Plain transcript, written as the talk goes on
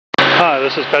Hi,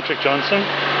 this is Patrick Johnson.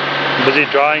 I'm busy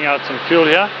drying out some fuel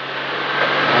here.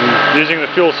 I'm using the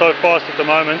fuel so fast at the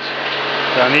moment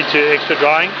that I need to extra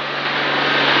drying.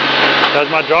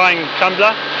 There's my drying tumbler.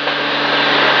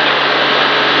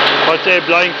 Hot air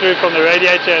blowing through from the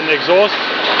radiator and the exhaust.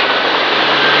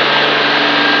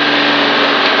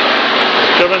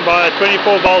 It's driven by a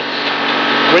 24 volt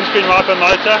windscreen wiper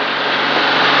motor.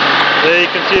 There you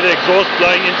can see the exhaust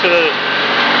blowing into the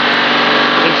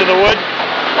wood,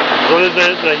 as well as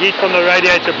the heat from the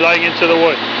radiator blowing into the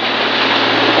wood.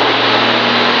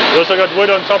 We've also got wood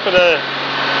on top of the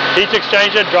heat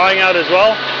exchanger drying out as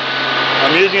well.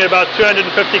 I'm using about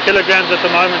 250 kilograms at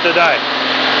the moment a day.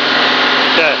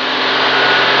 Okay.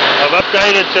 I've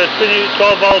upgraded to a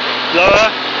 12 volt blower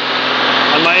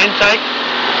on my intake,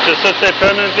 just sits there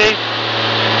permanently.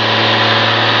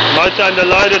 Motor under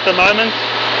load at the moment.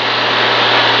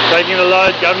 Taking the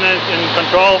load, government in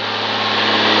control.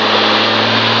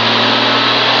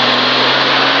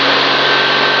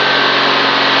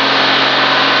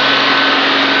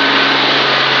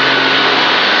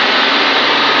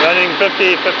 Running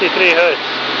 53 hertz.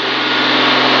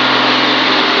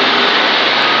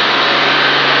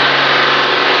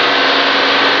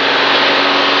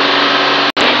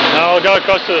 Now I'll go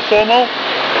across to the sawmill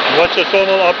and watch the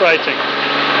sawmill operating.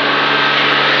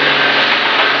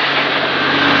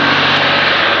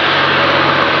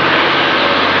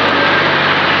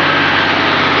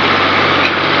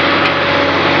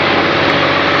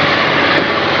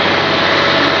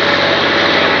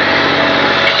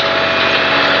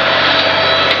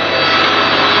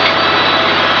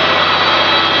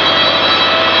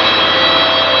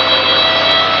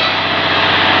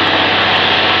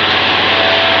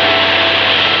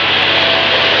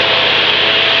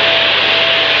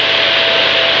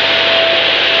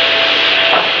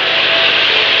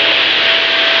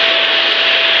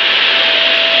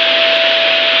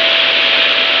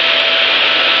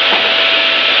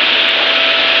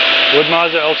 Wood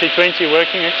Miser LT20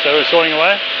 working, so we're sawing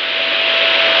away.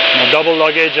 And a double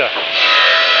log edger.